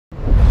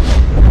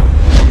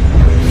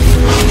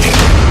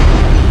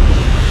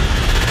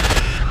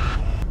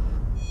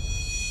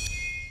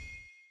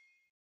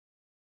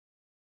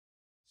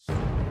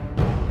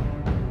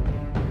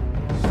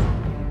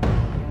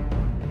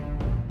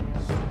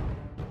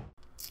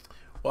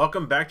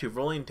Welcome back to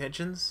Rolling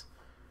Tensions.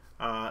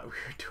 We're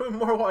doing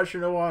more Water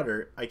No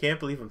Water. I can't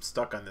believe I'm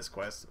stuck on this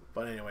quest.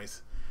 But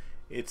anyways,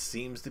 it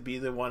seems to be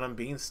the one I'm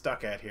being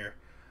stuck at here.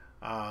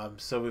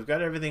 So we've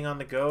got everything on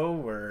the go.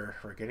 We're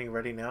getting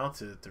ready now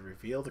to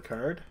reveal the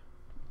card.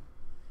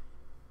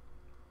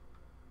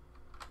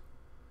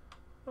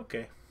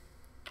 Okay.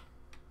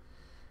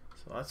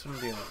 So that's what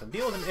I'm dealing with. I'm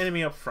dealing with an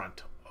enemy up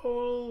front.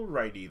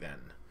 Alrighty then.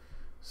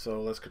 So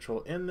let's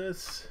control in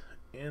this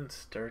and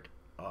start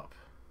up.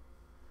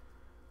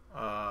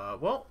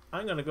 Well,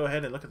 I'm going to go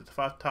ahead and look at the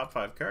top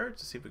 5 cards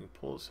to see if we can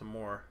pull some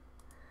more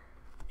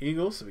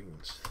eagles so we can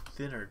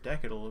thin our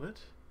deck it a little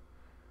bit.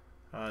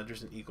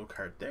 There's an eagle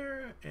card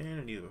there, and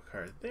an eagle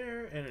card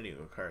there, and an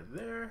eagle card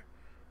there.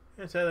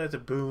 And so that's a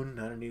boon,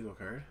 not an eagle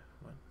card.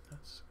 But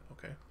that's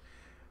okay.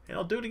 And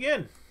I'll do it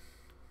again.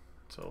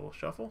 So we'll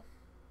shuffle.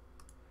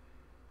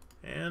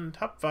 And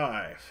top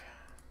 5.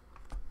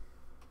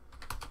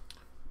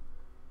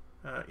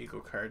 Eagle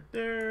card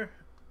there,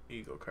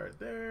 eagle card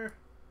there.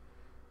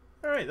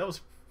 Alright, that was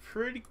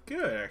pretty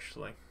good,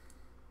 actually.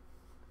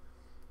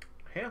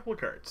 Handful of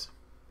cards.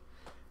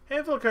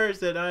 Handful of cards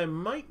that I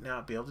might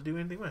not be able to do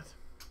anything with.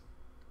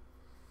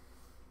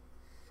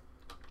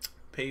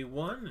 Pay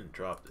 1 and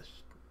drop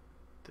this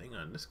thing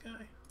on this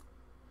guy.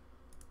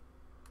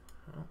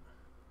 Oh.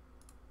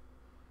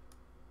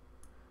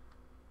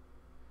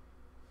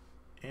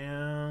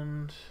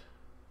 And...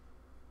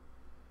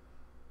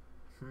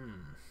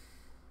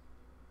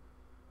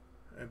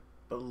 I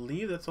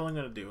believe that's all I'm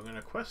going to do. I'm going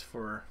to quest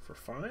for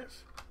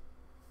 5.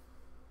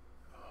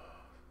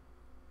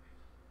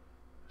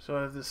 So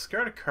I have to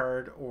discard a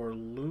card or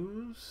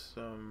lose.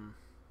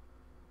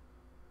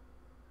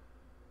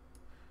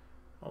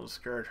 I'll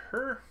discard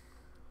her.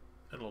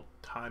 It'll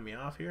tie me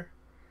off here.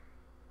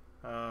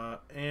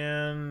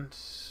 And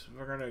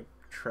we're going to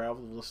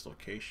travel this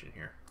location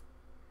here.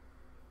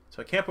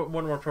 So I can't put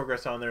one more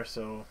progress on there,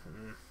 so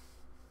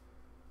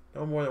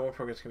no more than one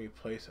progress can be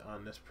placed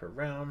on this per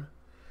round.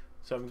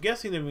 So I'm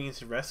guessing that means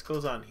the rest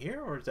goes on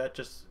here, or is that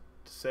just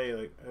to say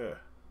like,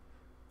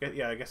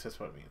 yeah, I guess that's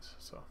what it means.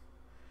 So,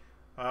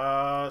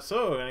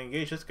 so I'm gonna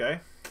engage this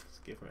guy. Let's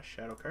give him a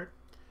shadow card.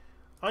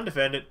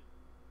 Undefended,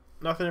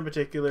 nothing in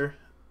particular.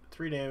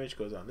 3 damage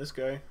goes on this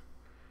guy.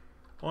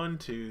 1,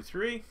 2,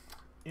 3,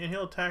 and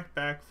he'll attack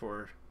back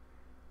for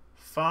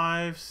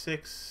 5,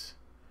 6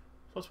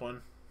 plus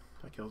 1.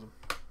 That kills him.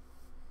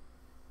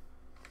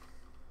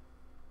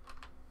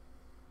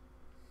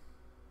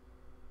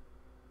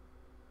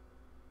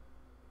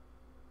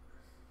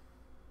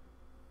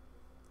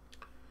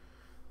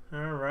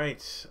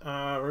 Alright,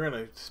 we're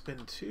going to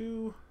spin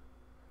 2,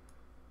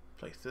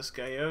 place this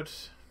guy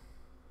out.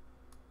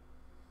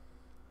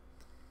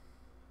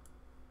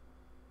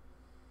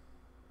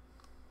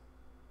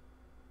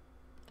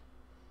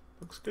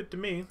 Looks good to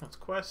me. Let's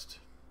quest.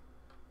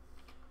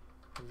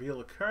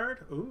 Reveal a card.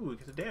 Ooh, we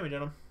get the damage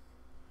on him.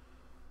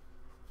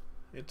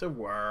 It's a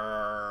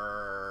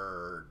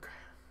warg.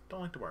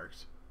 Don't like the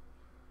wargs.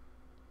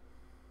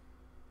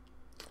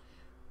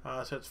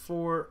 So it's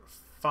 4,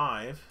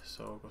 5.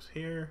 So it goes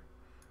here.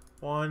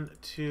 1,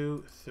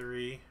 2,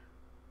 3,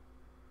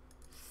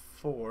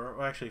 4.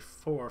 Well, actually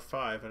 4,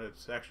 5, and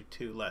it's actually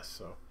 2 less.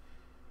 So,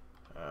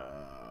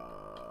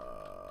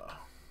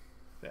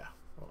 yeah,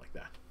 more like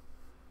that.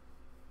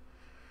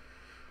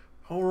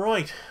 All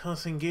right,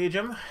 let's engage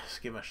him. Let's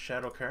give him a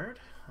shadow card,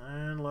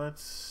 and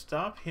let's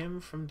stop him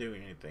from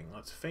doing anything.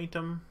 Let's feint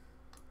him.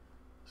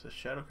 It's a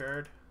shadow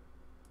card.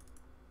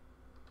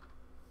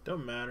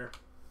 Don't matter.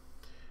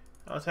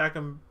 I'll attack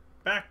him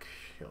back.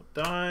 He'll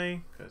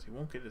die because he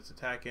won't get his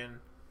attack in.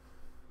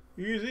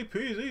 Easy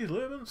peasy,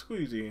 lemon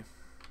squeezy.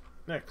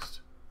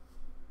 Next.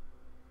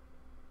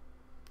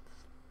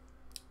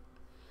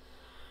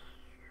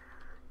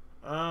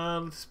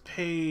 Let's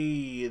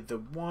pay the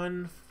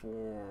 1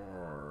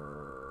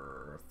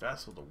 for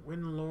Vassal the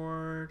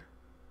Windlord.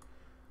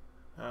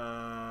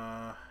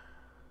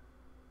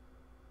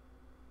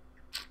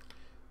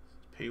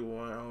 Pay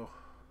 1. Oh.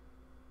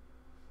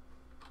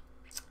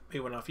 Pay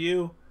 1 off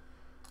you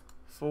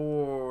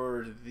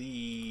for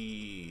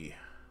the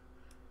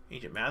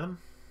Ancient Madam.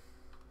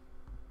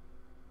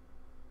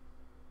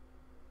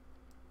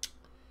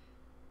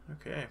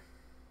 Okay.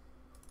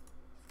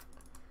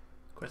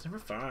 Quest number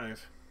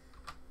 5.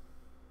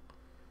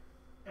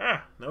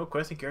 No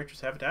questing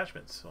characters have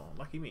attachments, so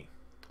lucky me.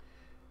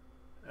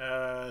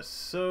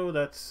 So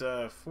that's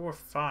 4,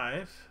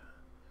 5.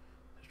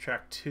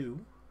 Subtract 2.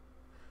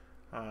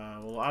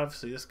 Well,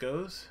 obviously this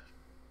goes.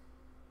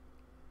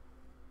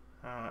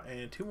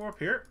 And 2 more up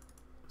here.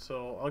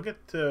 So I'll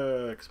get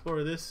to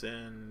explore this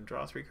and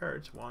draw 3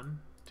 cards. 1,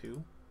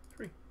 2,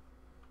 3.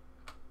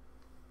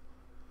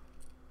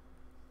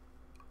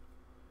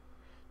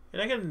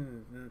 And I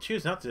can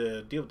choose not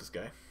to deal with this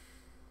guy.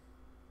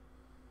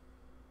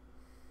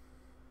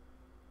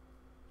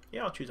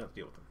 Yeah, I'll choose not to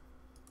deal with him.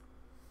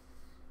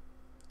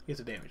 He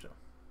gets a damage though.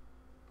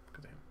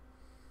 Good to him.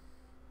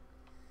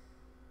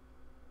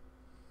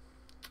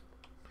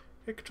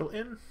 Okay, control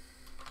in.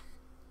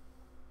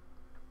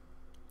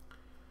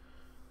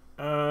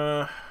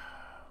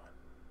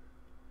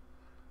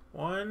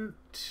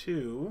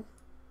 2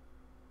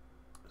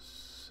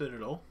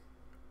 Citadel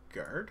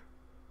Guard.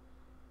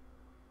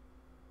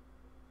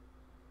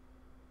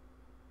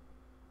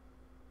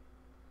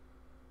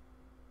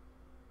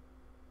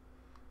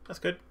 That's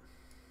good.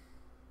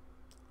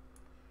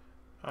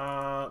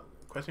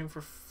 Questing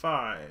for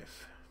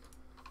 5.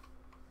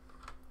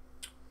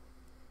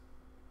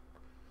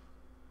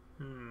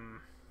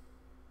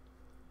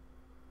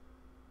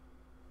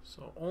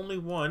 So only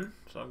 1.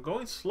 So I'm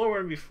going slower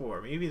than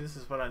before. Maybe this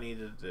is what I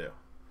needed to do.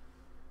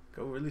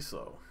 Go really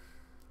slow.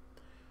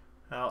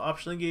 I'll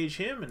optionally engage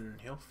him and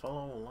he'll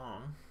follow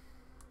along.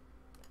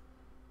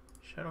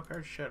 Shadow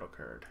card, shadow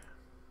card.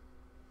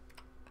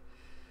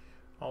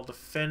 I'll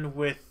defend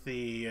with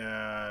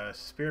the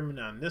spearman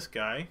on this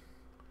guy.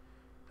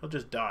 He'll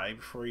just die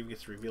before he even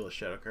gets to reveal a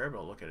shadow card, but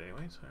I'll look at it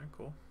anyways. Alright,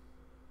 cool.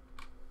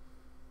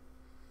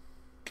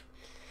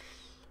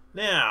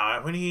 Now,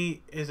 when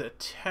he is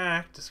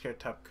attacked, discard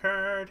top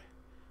card.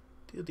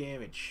 Deal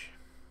damage.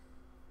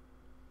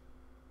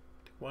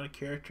 One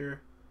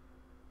character.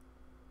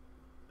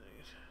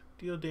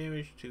 Deal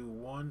damage to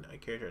one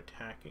character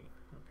attacking.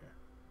 Okay.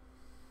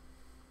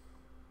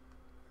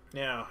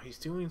 Now, he's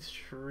doing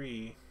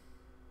 3.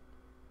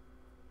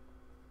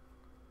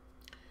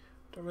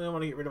 Don't really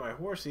want to get rid of my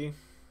horsey.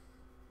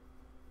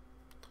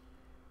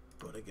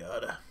 But I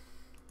gotta.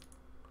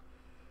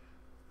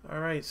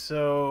 Alright,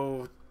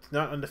 so it's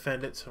not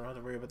undefended, so I don't have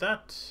to worry about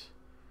that.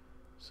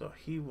 So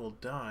he will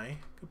die.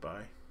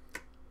 Goodbye.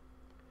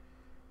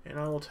 And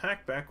I will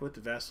attack back with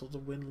the Vassal of the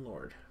Wind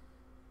Lord.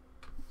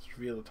 Let's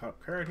reveal the top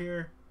card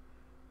here.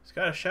 It's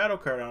got a shadow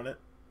card on it.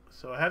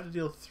 So I have to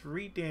deal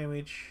 3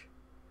 damage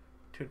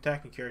to an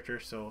attacking character,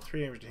 so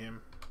 3 damage to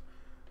him.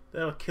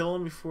 That'll kill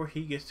him before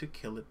he gets to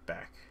kill it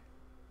back.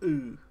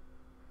 Ooh.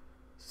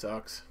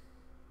 Sucks.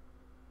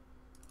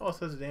 Oh, it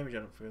says the damage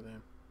on him for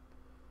them.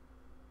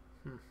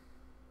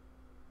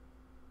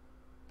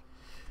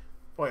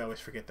 Boy, I always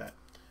forget that.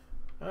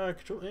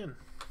 Control N.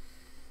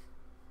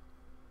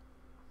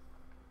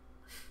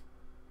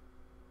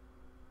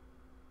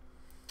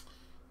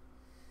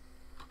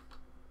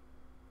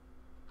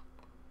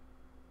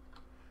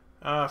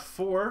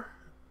 Four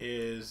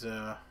is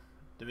the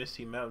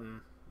Misty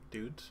Mountain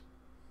dudes.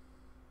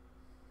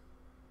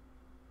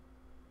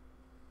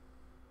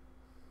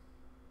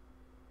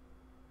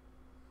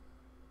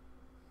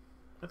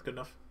 That's good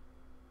enough.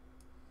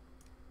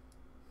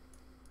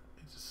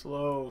 It's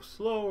slow.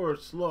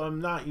 I'm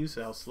not used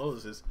to how slow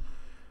this is.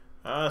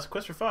 It's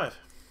quest for 5.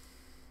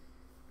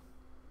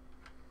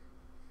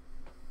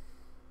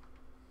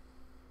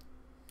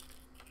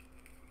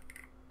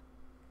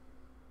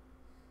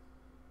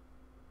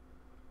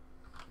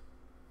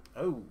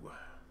 Oh.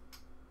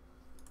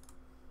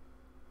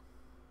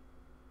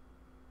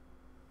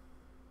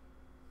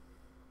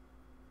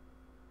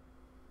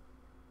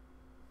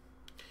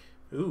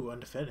 Ooh,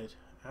 undefended.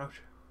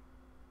 Ouch.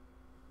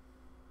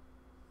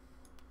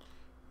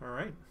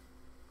 Alright.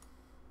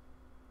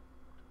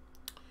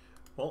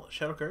 Well,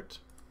 shadow cards.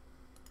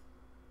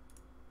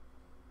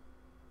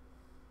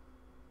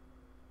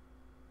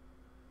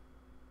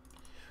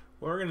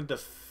 We're going to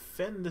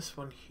defend this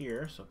one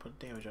here, so put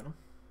damage on him.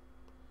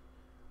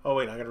 Oh,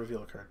 wait, I got to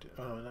reveal a card.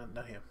 Oh,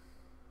 not him.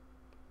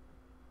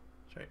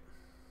 That's right.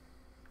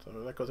 So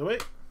that goes away.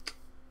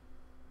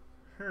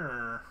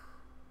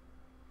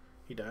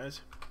 He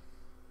dies.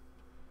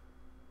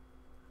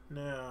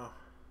 Now,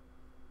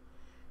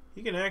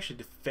 you can actually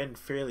defend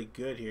fairly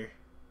good here.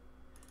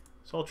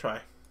 So I'll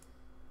try.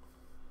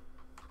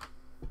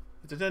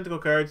 It's a tentacle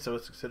card, so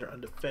it's considered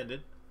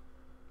undefended.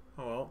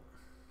 Oh well.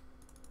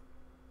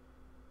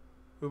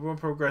 We won't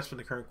progress from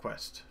the current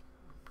quest.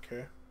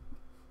 Okay.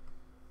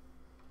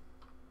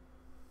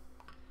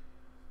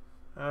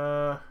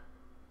 And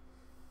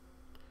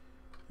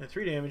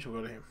 3 damage will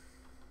go to him.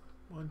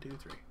 1, 2,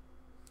 3.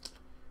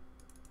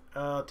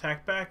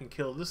 Attack back and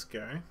kill this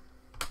guy.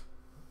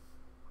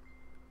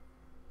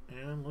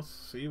 And let's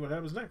see what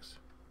happens next.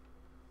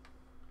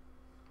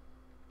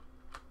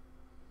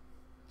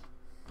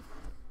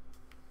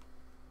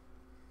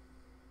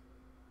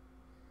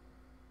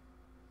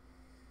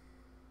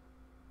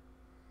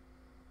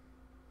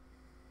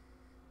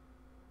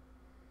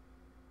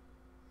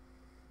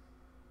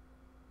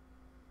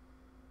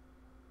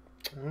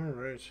 All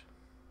right.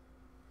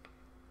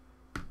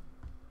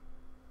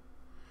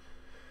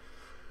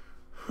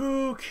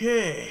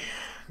 Okay.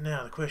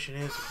 Now the question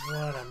is,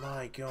 what am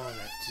I going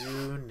to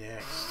do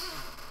next?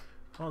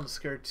 I'll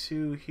discard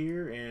 2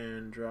 here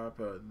and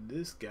drop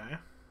this guy.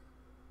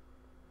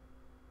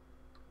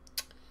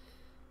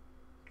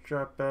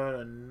 Drop out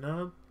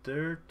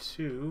another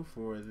 2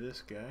 for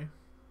this guy.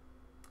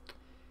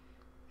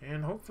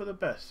 And hope for the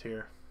best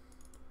here.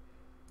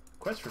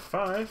 Quest for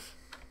 5.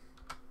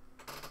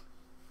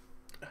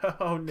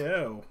 Oh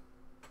no.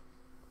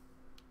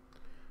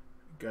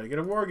 Gotta get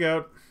a warg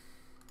out.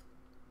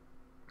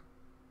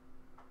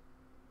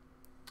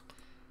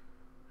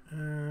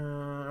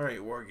 Alright,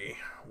 Wargy.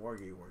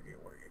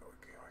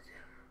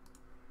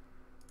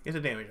 Get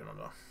the damage on him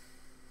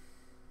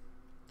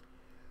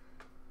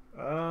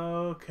though.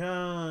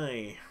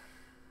 Okay.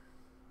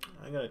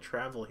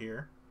 travel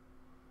here.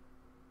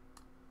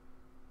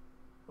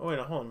 Oh wait,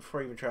 no, hold on,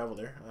 before I even travel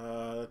there.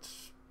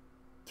 That's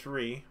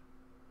 3.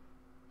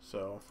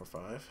 So for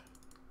 5.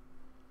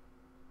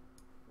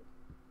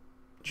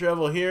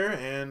 Travel here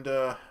and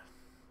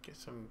get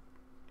some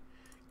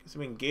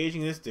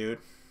engaging this dude.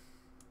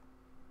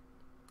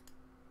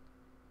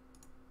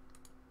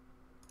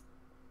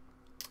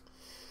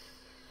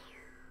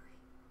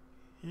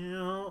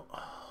 Yeah.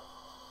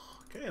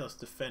 Okay, let's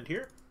defend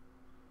here.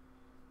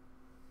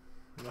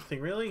 Nothing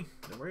really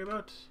to worry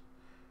about.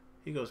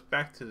 He goes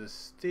back to the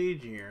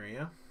staging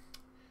area.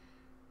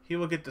 He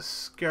will get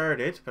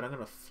discarded, but I'm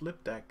going to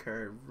flip that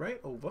card right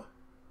over.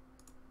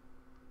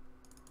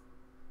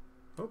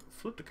 Oh,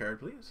 flip the card,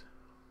 please.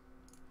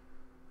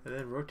 And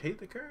then rotate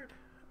the card.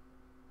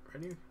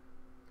 Ready?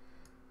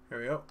 There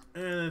we go.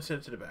 And then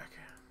send it to the back.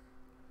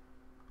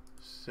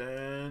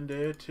 Send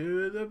it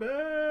to the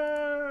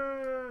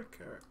back.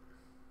 Alright.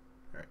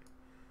 Alright.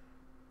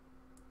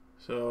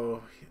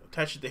 So,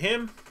 attach it to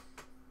him.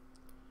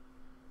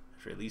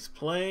 Release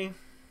play.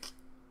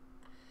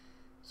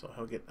 So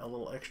he'll get a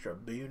little extra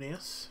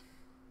bonus.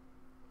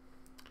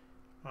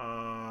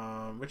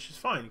 Which is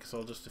fine, because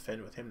I'll just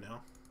defend with him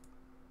now.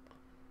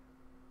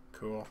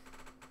 Cool.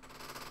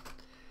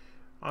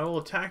 I will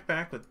attack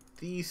back with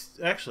these.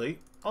 Actually,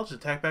 I'll just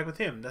attack back with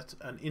him. That's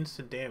an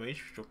instant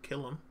damage, which will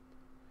kill him.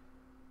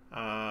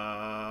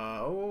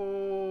 Oh,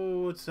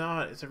 it's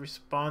not. It's a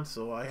response,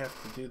 so I have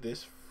to do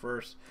this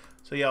first.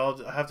 So yeah, I'll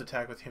have to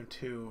attack with him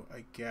too,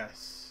 I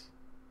guess.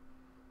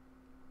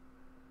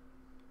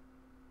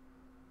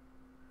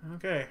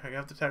 Okay, I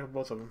have to tackle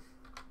both of them.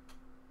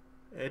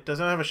 It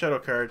doesn't have a shadow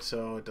card,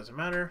 so it doesn't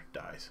matter.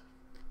 Dies.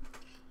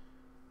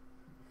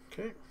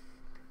 Okay.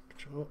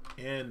 Control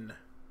N.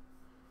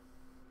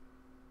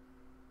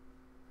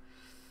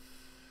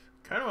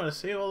 Kind of want to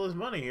save all this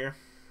money here.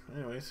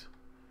 Anyways.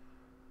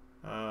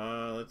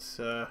 Let's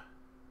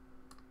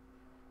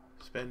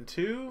spend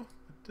 2.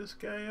 Put this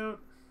guy out.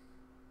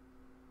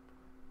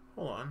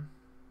 Hold on.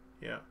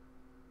 Yeah.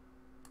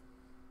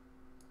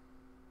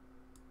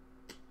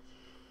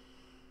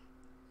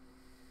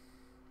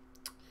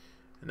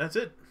 And that's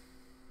it.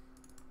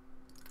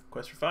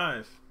 Quest for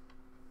 5.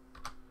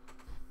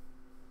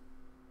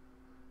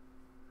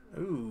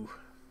 Ooh.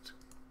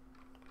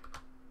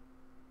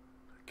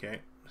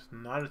 Okay. It's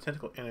not a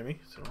tentacle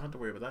enemy, so I don't have to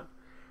worry about that.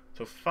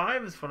 So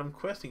 5 is what I'm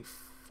questing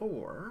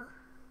for.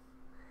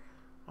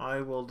 I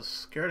will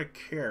discard a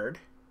card.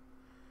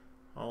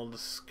 I'll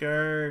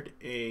discard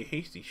a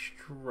hasty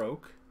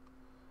stroke.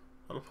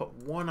 I'll put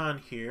 1 on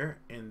here,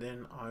 and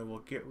then I will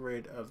get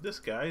rid of this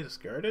guy.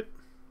 Discard it.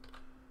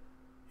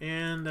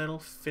 And that'll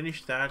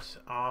finish that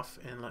off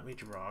and let me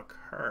draw a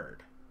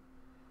card.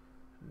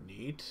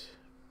 Neat.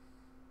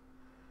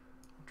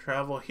 I'll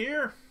travel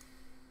here.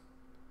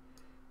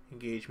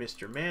 Engage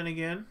Mr. Man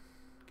again.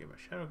 Give him a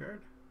shadow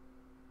card.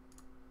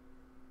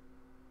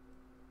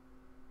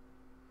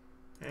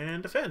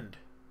 And defend.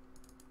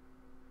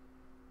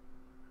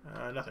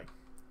 Nothing.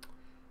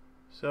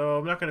 So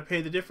I'm not going to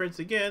pay the difference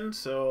again,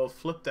 so I'll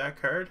flip that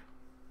card.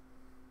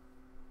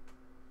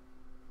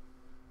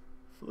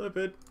 Flip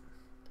it.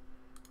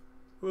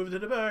 Move it to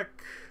the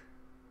back.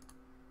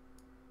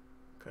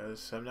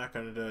 Because I'm not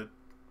going to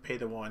pay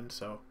the 1,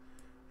 so.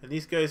 And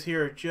these guys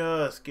here are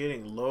just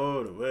getting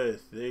loaded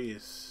with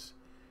these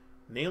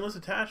nameless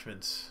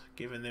attachments.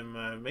 Giving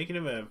them,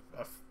 making them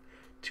a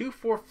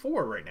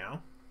 2/4/4 right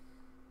now.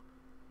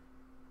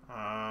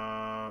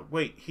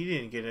 Wait, he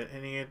didn't get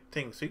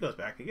anything, so he goes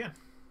back again.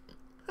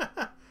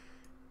 Yeah,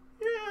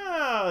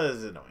 this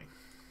is annoying.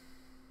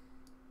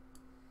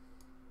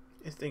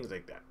 It's things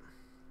like that.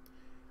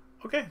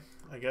 Okay,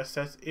 I guess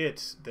that's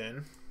it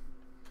then.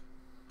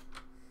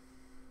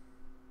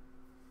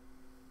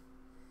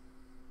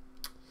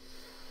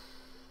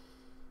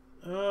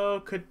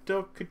 Oh,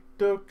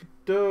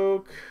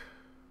 doke.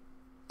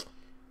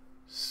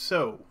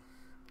 So,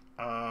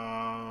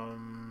 a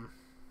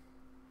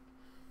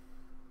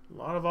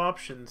lot of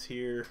options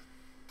here,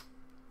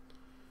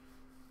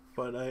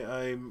 but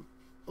I'm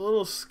a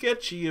little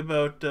sketchy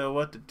about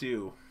what to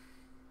do.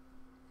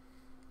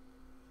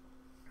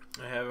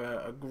 I have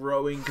a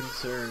growing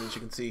concern, as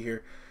you can see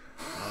here.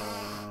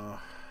 I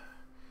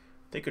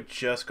think we're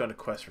just going to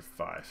quest for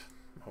 5.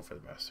 Hope for the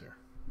best here.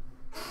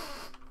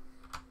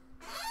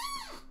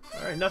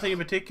 Alright, nothing in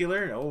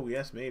particular. Oh,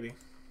 yes, maybe.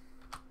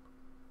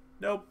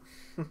 Nope.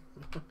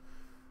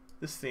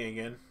 This thing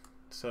again.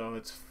 So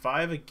it's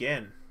 5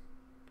 again.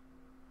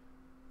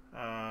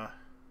 Oh,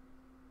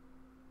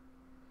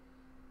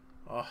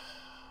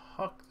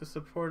 huck the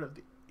support of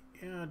the...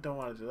 Yeah, I don't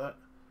want to do that.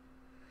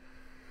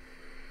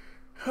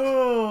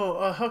 Oh,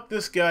 I'll huck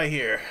this guy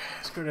here.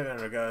 Screw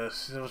that,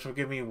 guys. Which will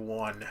give me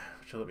 1.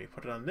 Which will let me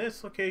put it on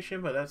this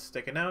location, but that's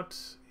sticking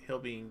out. He'll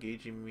be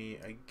engaging me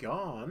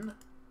again.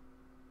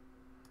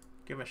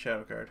 Give him a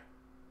shadow card.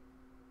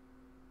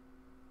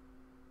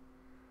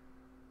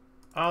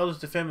 I'll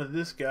just defend with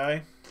this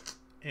guy.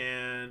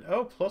 And,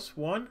 oh,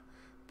 +1.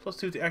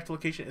 +2 to active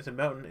location is a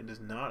mountain. It is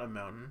not a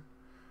mountain.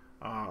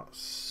 He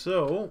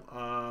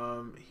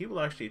will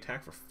actually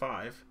attack for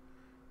 5.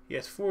 He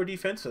has 4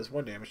 defense, so that's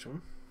 1 damage to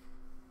him.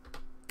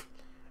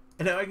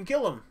 And now I can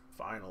kill him,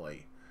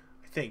 finally.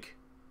 I think.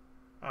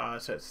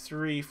 So it's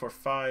 3, 4,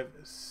 5,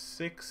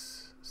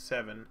 6,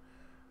 7.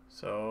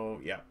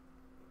 So, yeah.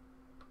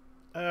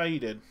 You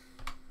did.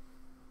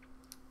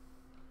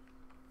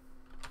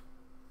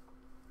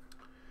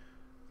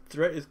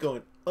 Threat is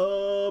going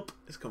up.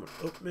 It's going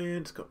up, man.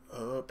 It's going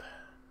up.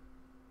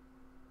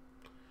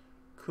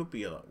 Could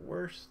be a lot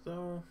worse,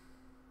 though.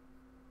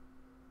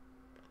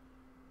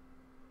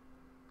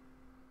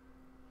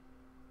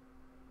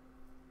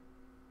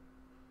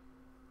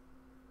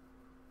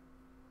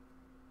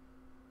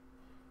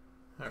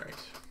 Alright.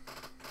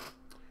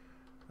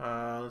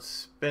 Let's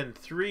spend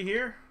 3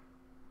 here.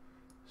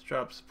 Let's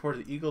drop support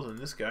of the Eagles on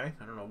this guy.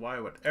 I don't know why I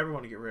would ever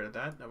want to get rid of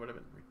that. That would have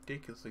been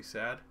ridiculously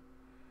sad.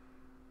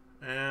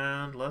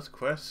 And let's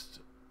quest.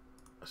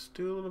 Let's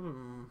do a little bit.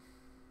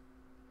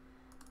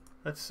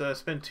 Let's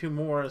spend 2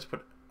 more. Let's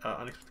put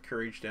Unexpected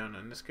Courage down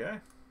on this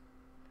guy.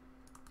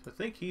 So I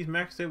think he's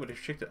maxed out with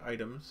restricted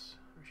items.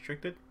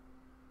 Restricted?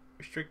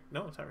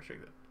 No, it's not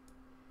restricted.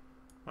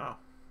 Wow.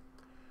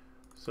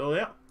 So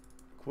yeah.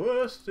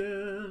 Questing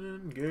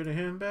and getting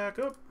him back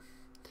up.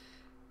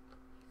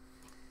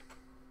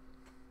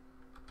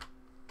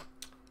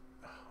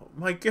 Oh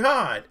my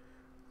god!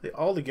 They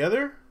all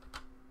together?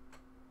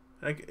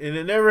 And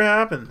it never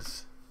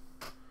happens.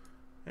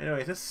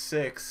 Anyways, that's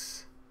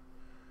 6.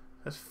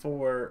 That's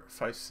 4,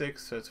 5,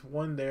 6. So it's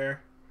 1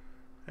 there.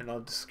 And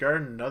I'll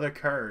discard another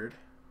card.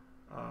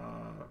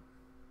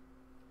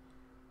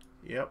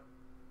 Yep.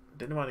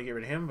 Didn't want to get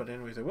rid of him, but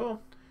anyways I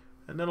will.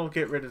 And then I'll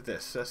get rid of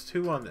this. That's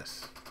 2 on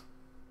this.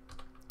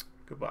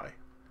 Goodbye.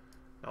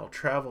 I'll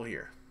travel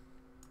here.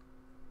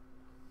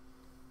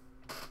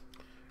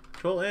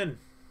 Control N.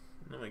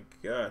 Oh my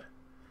god.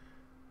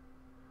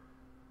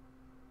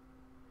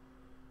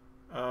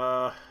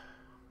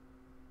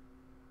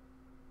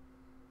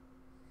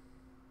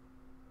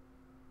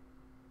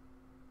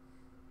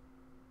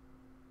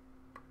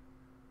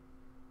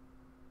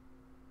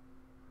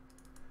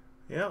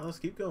 Yeah, let's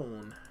keep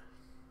going.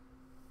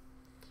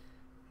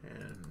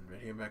 And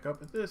right here back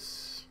up at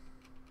this.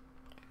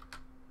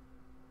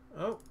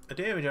 Oh, a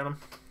damage on him.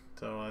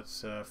 So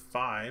that's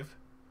 5.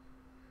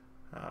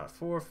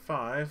 4,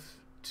 5.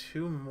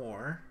 2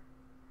 more.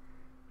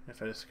 If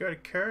I discard a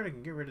card, I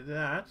can get rid of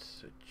that,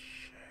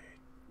 which I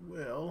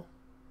will.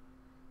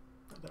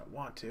 Not that I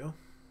want to,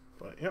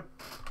 but yep.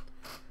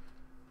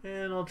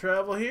 And I'll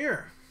travel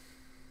here.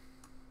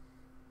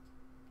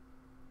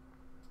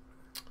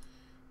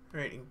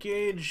 Alright,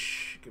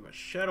 engage. Give a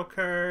shadow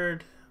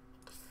card.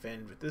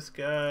 Defend with this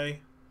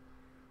guy.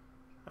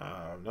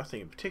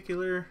 Nothing in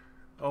particular.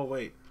 Oh,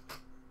 wait.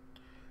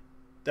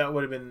 That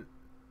would have been...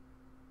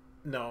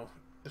 No.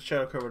 The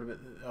shadow card would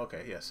have been...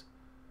 Okay, yes.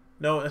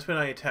 No, that's when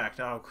I attacked.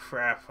 Oh,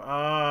 crap.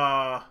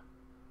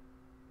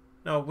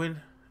 No,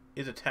 when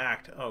is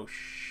attacked. Oh,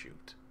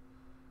 shoot.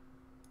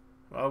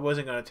 Well, I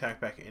wasn't going to attack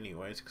back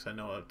anyways, because I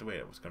know the way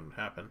it was going to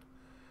happen.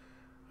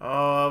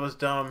 Oh, I was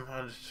dumb.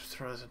 I'll just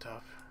throw this on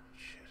top.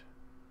 Shit.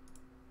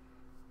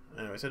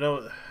 Anyways, I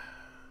know...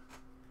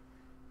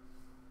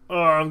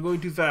 Oh, I'm going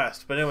too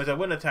fast. But anyways, I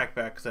wouldn't attack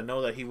back, because I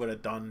know that he would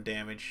have done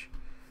damage.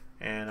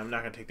 And I'm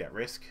not going to take that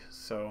risk,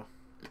 so...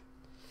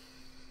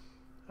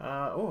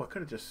 oh, I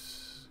could have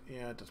just...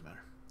 Yeah, it doesn't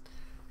matter.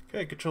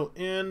 Okay, Control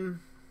N.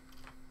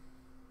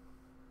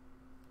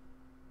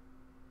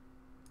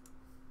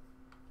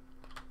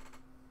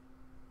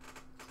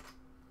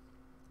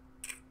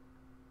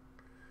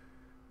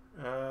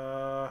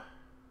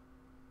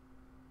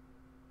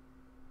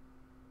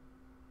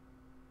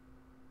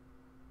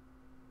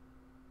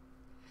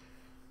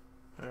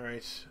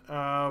 Alright.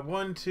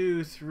 1,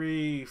 2,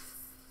 3,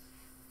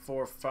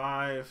 4,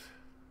 5. Let's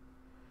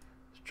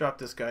drop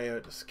this guy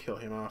out. Just kill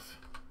him off.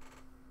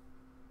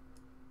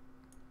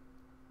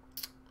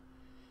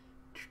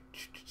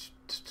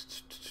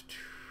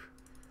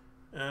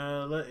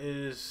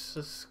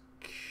 Let's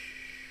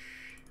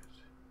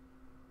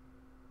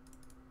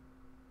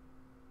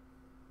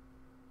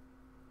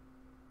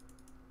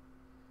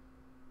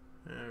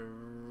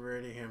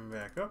ready him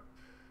back up.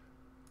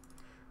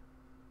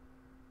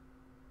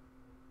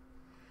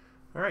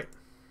 All right.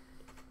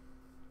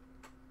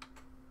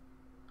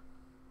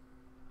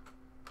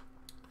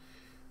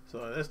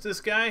 So that's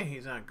this guy.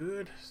 He's not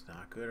good. It's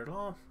not good at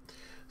all.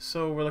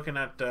 So we're looking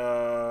at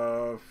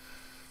 4,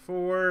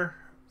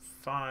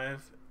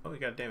 5. Oh, we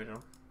got damage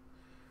on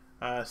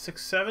him.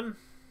 6, 7.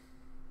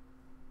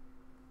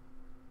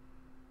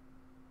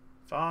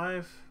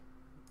 5.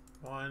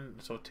 1.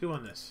 So 2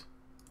 on this.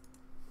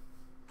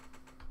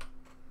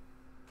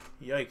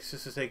 Yikes,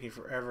 this is taking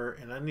forever,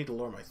 and I need to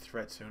lower my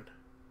threat soon.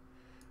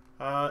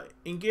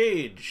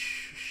 Engage.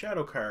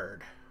 Shadow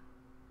card.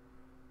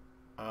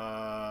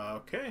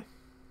 Okay.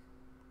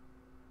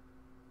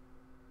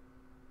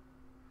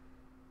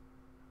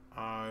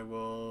 I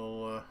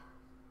will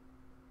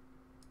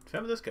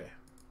defend this guy.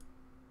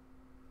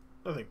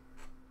 Nothing.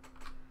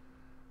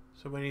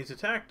 So when he's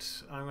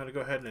attacked, I'm going to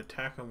go ahead and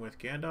attack him with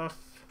Gandalf.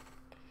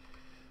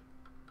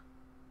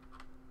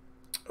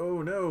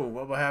 Oh no,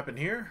 what will happen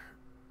here?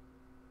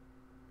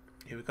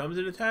 He becomes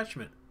an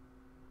attachment.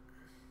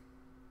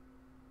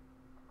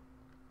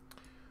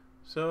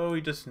 So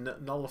he just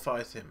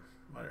nullifies him.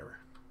 Whatever.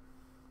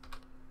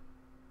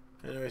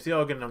 Anyways, they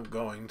all get him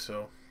going,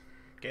 so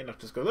Gandalf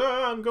just goes,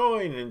 "Ah, I'm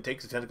going," and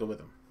takes the tentacle with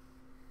him.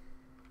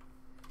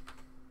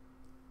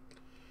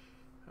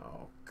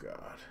 Oh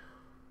god.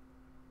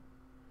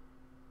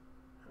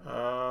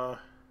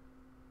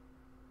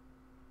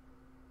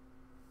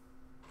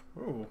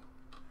 Ooh.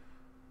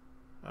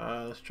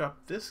 Let's drop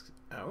this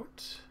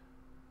out.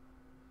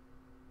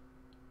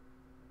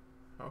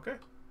 Okay.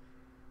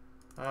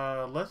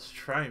 Let's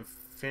try and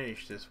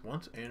finish this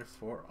once and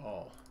for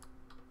all.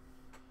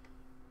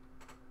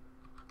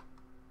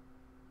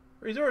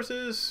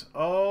 Resources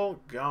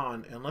all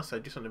gone, unless I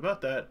do something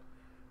about that,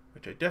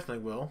 which I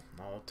definitely will.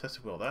 I'll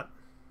test will that.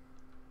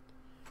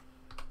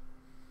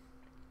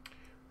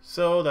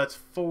 So that's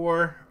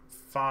 4,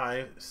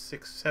 5,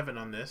 6, 7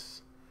 on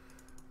this.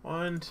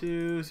 1,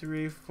 2,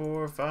 3,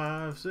 4,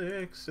 5,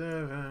 6,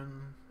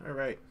 7. All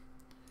right.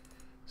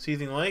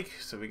 Seething Lake.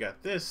 So we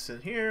got this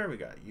in here. We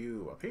got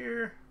you up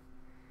here.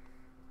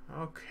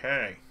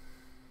 Okay.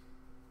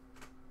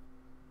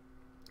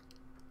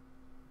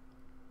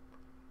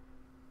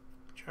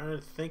 Trying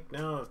to think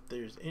now if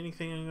there's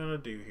anything I'm gonna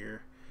do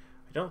here.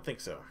 I don't think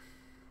so.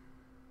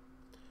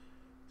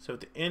 So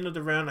at the end of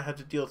the round, I have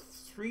to deal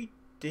 3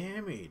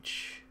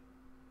 damage.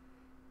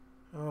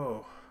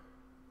 Oh.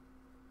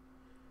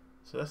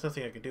 So that's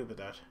nothing I can do with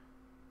that.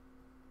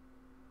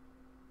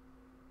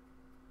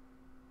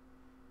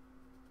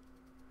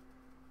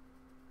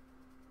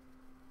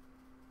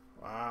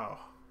 Wow.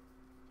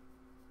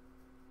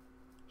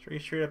 3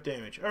 straight up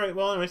damage. Alright,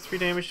 well anyways, 3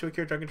 damage to a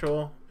character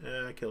control.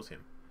 Kills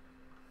him.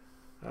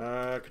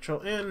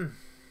 Control N.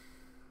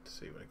 Let's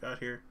see what I got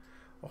here.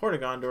 A Horde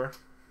of Gondor.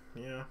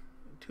 Yeah,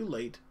 too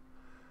late.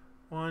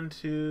 1,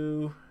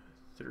 2,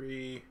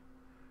 3,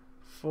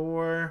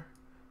 4.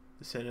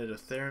 Descendant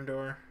of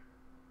Therendor.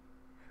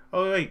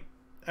 Oh wait,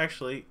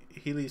 actually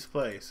he leaves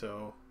play,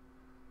 so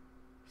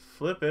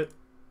flip it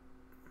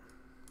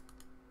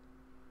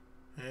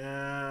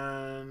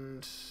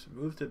and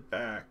moved it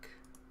back.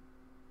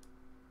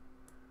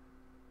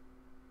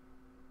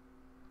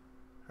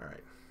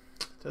 Alright.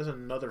 There's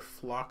another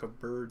flock of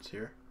birds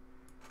here.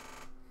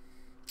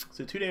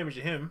 So 2 damage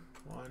to him.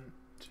 1,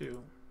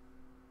 2.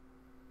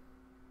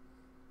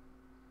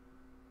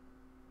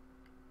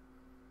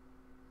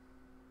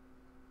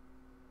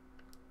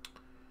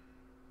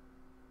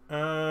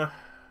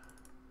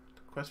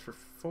 Quest for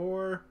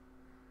 4.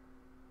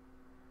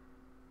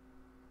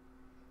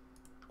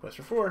 Quest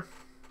for 4.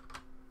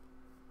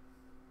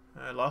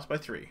 I lost by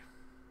 3.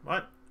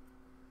 What?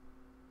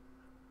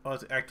 Oh,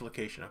 it's active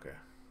location. Okay.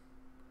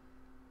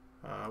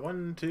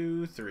 1,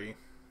 2, 3.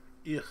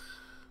 Ugh.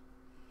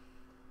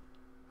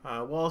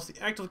 Well, it's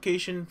the active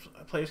location.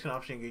 Players can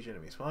optionally engage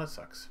enemies. Well, that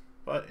sucks.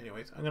 But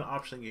anyways, I'm going to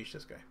optionally engage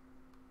this guy.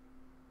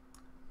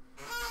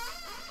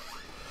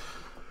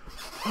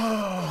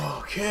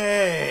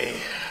 Okay.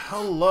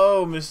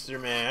 Hello, Mr.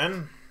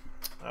 Man.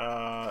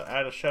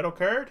 Add a shadow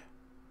card.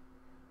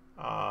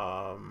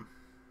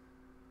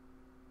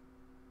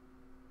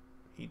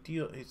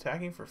 He's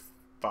attacking for 5.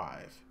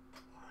 1,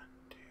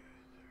 2, 3,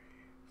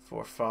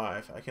 4,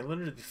 5. I can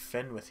literally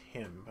defend with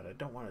him, but I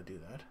don't want to do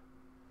that.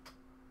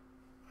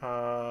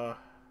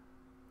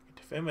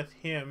 Defend with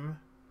him.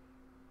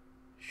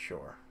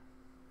 Sure.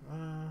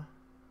 Yeah.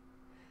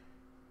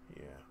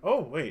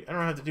 Oh, wait. I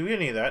don't have to do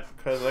any of that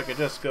because I could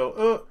just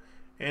go,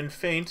 and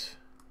feint.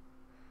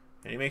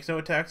 And he makes no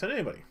attacks on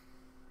anybody.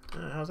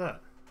 How's that?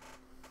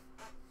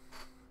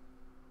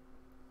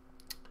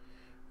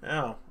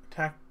 Now,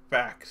 attack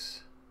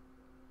backs.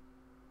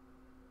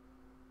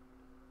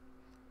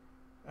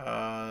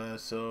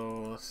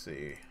 So, let's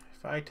see.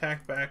 If I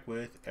attack back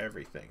with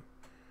everything.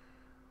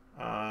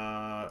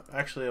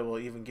 Actually, I will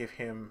even give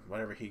him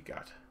whatever he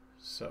got.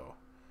 So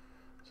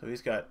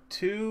he's got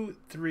 2,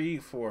 3,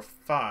 4,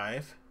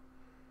 5,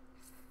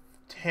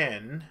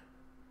 10,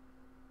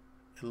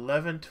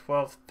 11,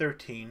 12,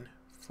 13,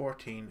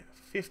 14,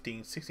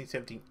 15, 16,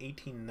 17,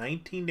 18,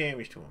 19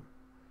 damage to him.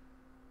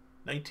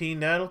 19,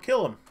 that'll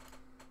kill him.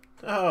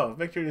 Oh,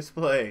 victory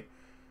display.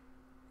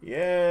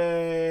 Yay!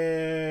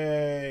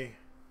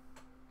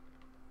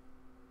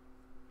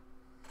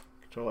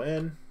 Control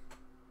N.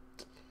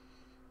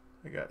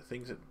 I got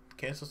things that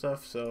cancel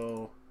stuff,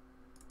 so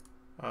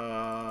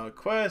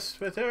quest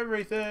with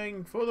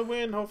everything for the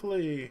win,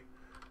 hopefully.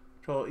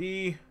 Control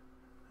E.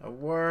 A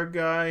war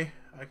guy.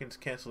 I can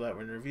cancel that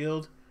when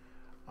revealed.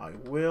 I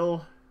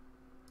will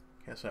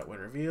cancel that when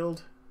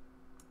revealed.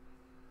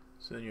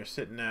 So then you're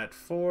sitting at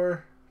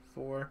 4.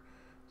 So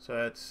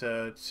that's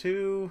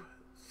 2,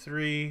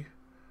 3,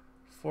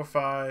 4,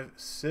 5,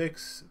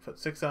 6. Put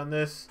 6 on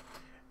this.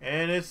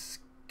 And it's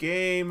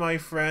game, my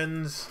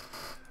friends.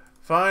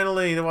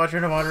 Finally, the Watcher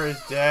in the Water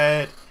is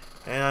dead.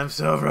 And I'm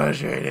so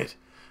frustrated.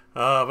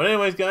 But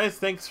anyways, guys,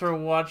 thanks for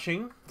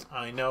watching.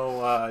 I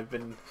know I've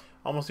been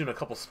almost doing a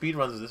couple speed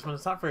runs of this one.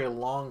 It's not a very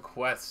long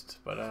quest,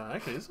 but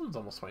actually this one's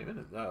almost 20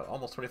 minutes,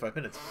 almost 25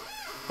 minutes.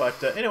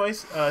 But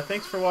anyways,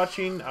 thanks for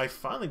watching. I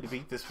finally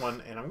beat this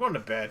one, and I'm going to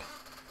bed.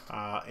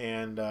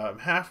 And I'm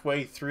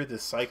halfway through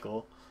this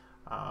cycle.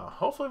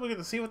 Hopefully we'll get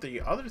to see what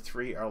the other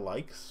three are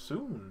like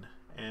soon.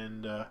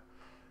 And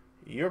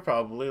you're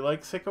probably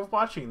like sick of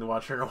watching the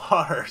Watcher in the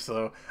Water,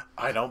 so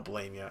I don't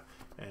blame you.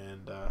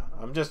 And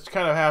I'm just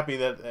kind of happy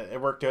that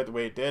it worked out the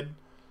way it did.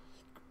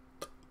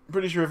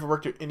 Pretty sure if it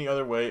worked out any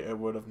other way, it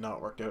would have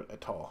not worked out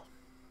at all.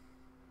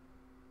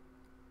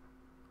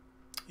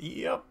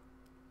 Yep.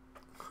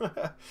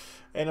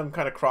 And I'm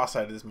kind of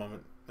cross-eyed at this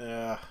moment.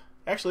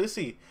 Actually, let's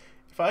see.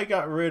 If I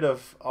got rid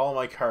of all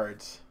my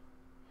cards,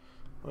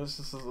 let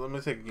me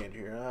think again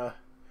here.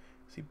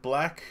 See,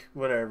 black,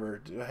 whatever.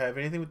 Do I have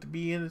anything with the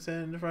B in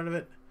the front of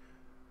it?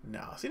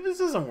 No. See, this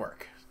doesn't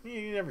work.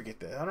 You never get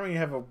that. I don't even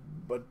have a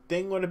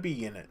thing with a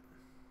B in it.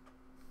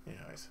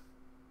 Anyways.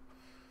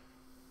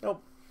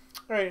 Nope.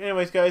 Alright,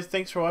 anyways, guys,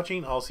 thanks for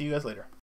watching. I'll see you guys later.